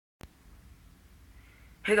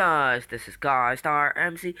Hey guys, this is Guy Star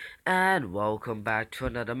MC and welcome back to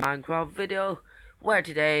another Minecraft video where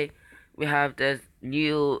today we have this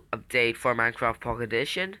new update for Minecraft Pocket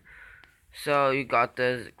Edition. So you got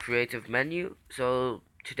the creative menu. So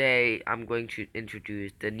today I'm going to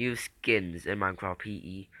introduce the new skins in Minecraft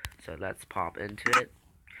PE. So let's pop into it.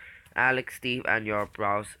 Alex, Steve and your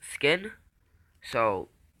browse skin. So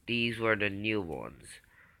these were the new ones.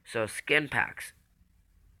 So skin packs.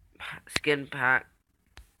 Skin pack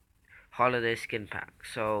holiday skin pack.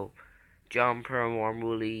 So Jumper, Warm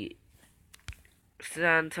Woolly,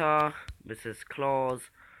 Santa, Mrs. Claus,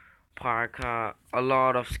 Parka, a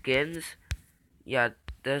lot of skins. Yeah,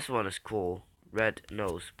 this one is cool. Red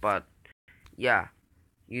nose, but yeah,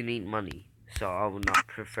 you need money. So I would not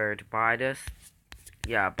prefer to buy this.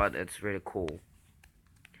 Yeah, but it's really cool.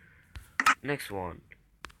 Next one.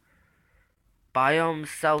 Biome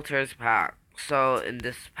Shelters pack. So in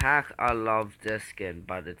this pack I love this skin,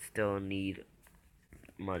 but it still need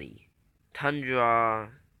money. Tundra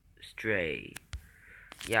Stray.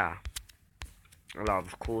 Yeah, a lot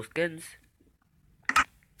of cool skins.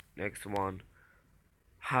 Next one,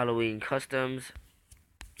 Halloween customs.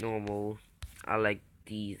 Normal. I like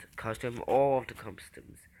these customs. All of the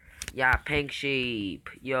customs. Yeah, pink sheep.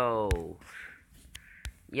 Yo.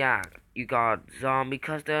 Yeah, you got zombie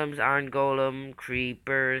customs, iron golem,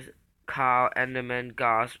 creepers, cow, enderman,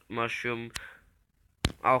 ghost, mushroom,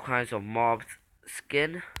 all kinds of mobs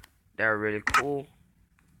skin. They're really cool.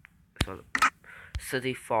 So,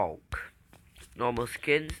 city folk. Normal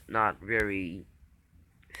skins, not very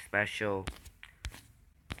special.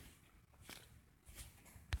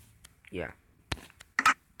 Yeah.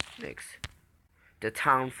 Next, the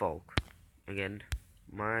town folk. Again,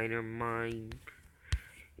 minor mine.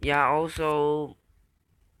 Yeah, also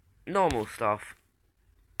normal stuff.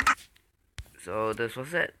 So this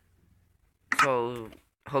was it. So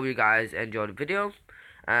hope you guys enjoyed the video.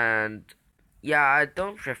 And yeah, I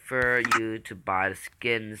don't prefer you to buy the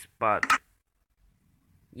skins, but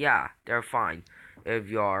yeah, they're fine. If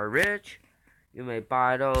you're rich, you may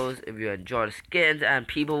buy those if you enjoy the skins and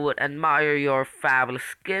people would admire your fabulous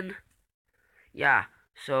skin. Yeah,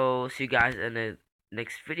 so see you guys in the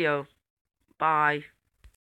next video. Bye.